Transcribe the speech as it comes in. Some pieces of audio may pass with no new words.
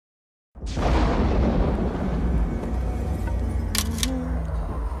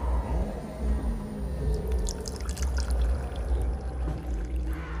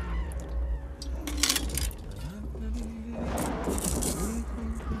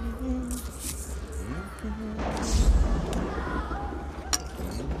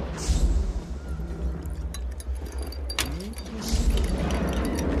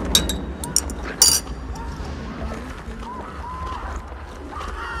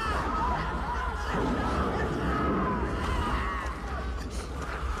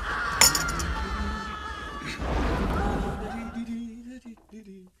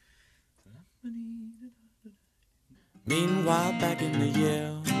Meanwhile, back in the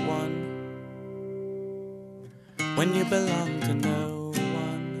year one, when you belonged to no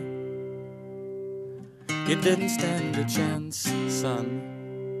one, you didn't stand a chance, son,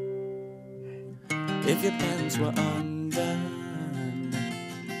 if your pants were undone.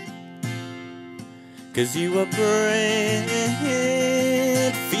 'Cause you were bred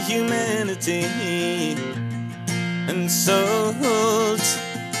for humanity and sold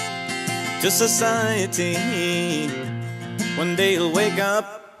to society. One day you'll wake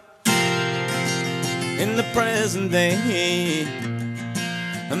up in the present day,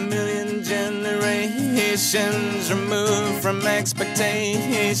 a million generations removed from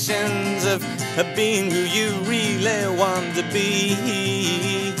expectations of being who you really want to be.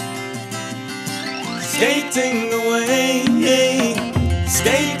 Skating away,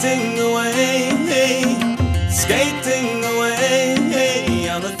 skating away, skating away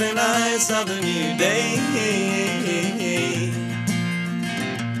on the thin ice of the new day.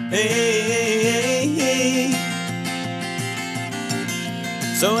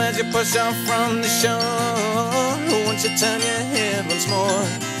 So as you push off from the shore, won't you turn your head once more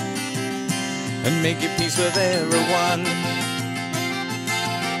and make your peace with everyone?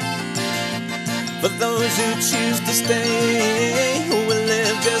 For those who choose to stay, who will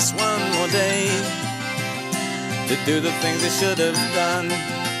live just one more day to do the things they should have done.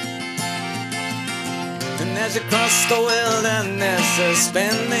 And as you cross the wilderness,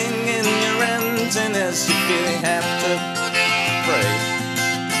 suspending in your emptiness, you feel you have to pray,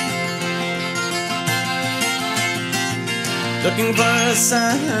 looking for a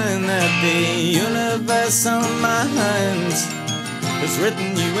sign that the universal mind has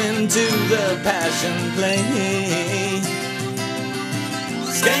written you into the passion play.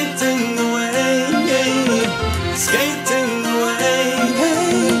 Skating away, skating away,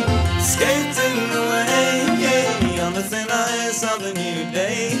 skating away on the thin ice of the new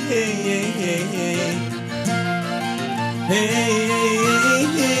day.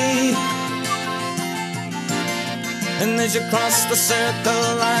 And as you cross the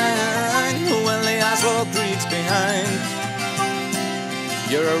circle line, well, the asphalt creaks behind,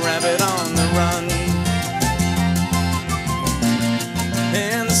 you're a rabbit on the run,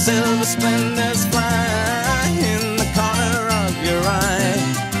 and the silver splendors fly in the corner of your eye,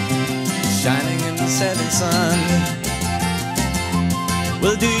 shining in the setting sun.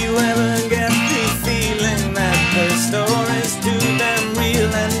 Well, do you ever get the feeling that the story's too damn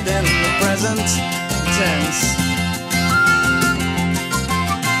real and in the present tense?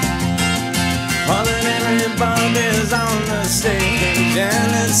 All that everybody's on the stage,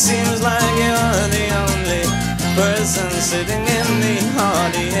 and it seems like you're the only person sitting in the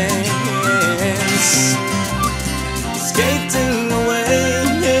audience. Skating